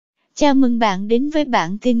Chào mừng bạn đến với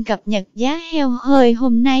bản tin cập nhật giá heo hơi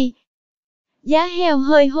hôm nay. Giá heo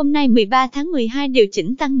hơi hôm nay 13 tháng 12 điều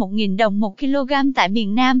chỉnh tăng 1.000 đồng 1 kg tại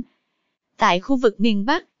miền Nam. Tại khu vực miền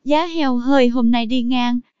Bắc, giá heo hơi hôm nay đi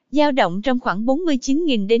ngang, dao động trong khoảng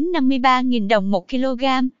 49.000 đến 53.000 đồng 1 kg.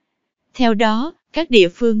 Theo đó, các địa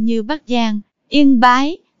phương như Bắc Giang, Yên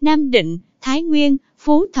Bái, Nam Định, Thái Nguyên,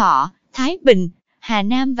 Phú Thọ, Thái Bình, Hà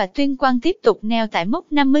Nam và Tuyên Quang tiếp tục neo tại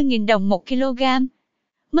mốc 50.000 đồng 1 kg.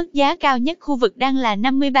 Mức giá cao nhất khu vực đang là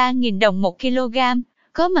 53.000 đồng 1 kg,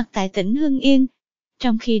 có mặt tại tỉnh Hưng Yên.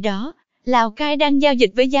 Trong khi đó, Lào Cai đang giao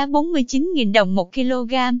dịch với giá 49.000 đồng 1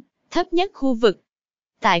 kg, thấp nhất khu vực.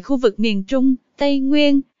 Tại khu vực miền Trung, Tây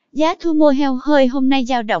Nguyên, giá thu mua heo hơi hôm nay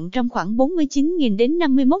dao động trong khoảng 49.000 đến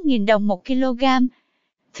 51.000 đồng 1 kg.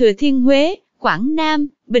 Thừa Thiên Huế, Quảng Nam,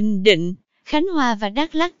 Bình Định, Khánh Hòa và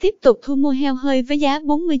Đắk Lắk tiếp tục thu mua heo hơi với giá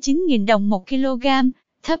 49.000 đồng 1 kg,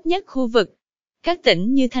 thấp nhất khu vực. Các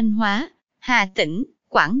tỉnh như Thanh Hóa, Hà Tĩnh,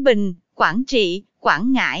 Quảng Bình, Quảng Trị,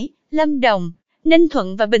 Quảng Ngãi, Lâm Đồng, Ninh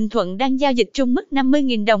Thuận và Bình Thuận đang giao dịch chung mức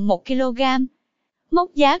 50.000 đồng 1 kg.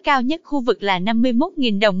 Mốc giá cao nhất khu vực là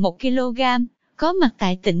 51.000 đồng 1 kg, có mặt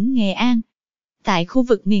tại tỉnh Nghệ An. Tại khu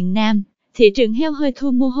vực miền Nam, thị trường heo hơi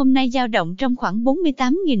thu mua hôm nay dao động trong khoảng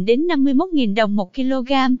 48.000 đến 51.000 đồng 1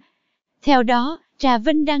 kg. Theo đó, Trà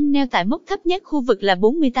Vinh đang neo tại mốc thấp nhất khu vực là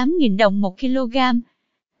 48.000 đồng 1 kg.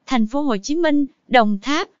 Thành phố Hồ Chí Minh, Đồng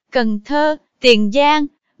Tháp, Cần Thơ, Tiền Giang,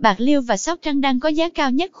 Bạc Liêu và Sóc Trăng đang có giá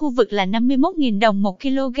cao nhất khu vực là 51.000 đồng 1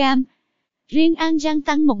 kg. Riêng An Giang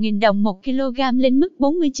tăng 1.000 đồng 1 kg lên mức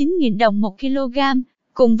 49.000 đồng 1 kg,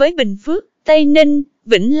 cùng với Bình Phước, Tây Ninh,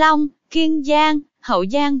 Vĩnh Long, Kiên Giang, Hậu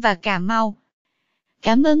Giang và Cà Mau.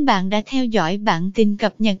 Cảm ơn bạn đã theo dõi bản tin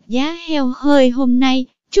cập nhật giá heo hơi hôm nay.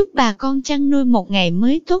 Chúc bà con chăn nuôi một ngày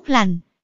mới tốt lành.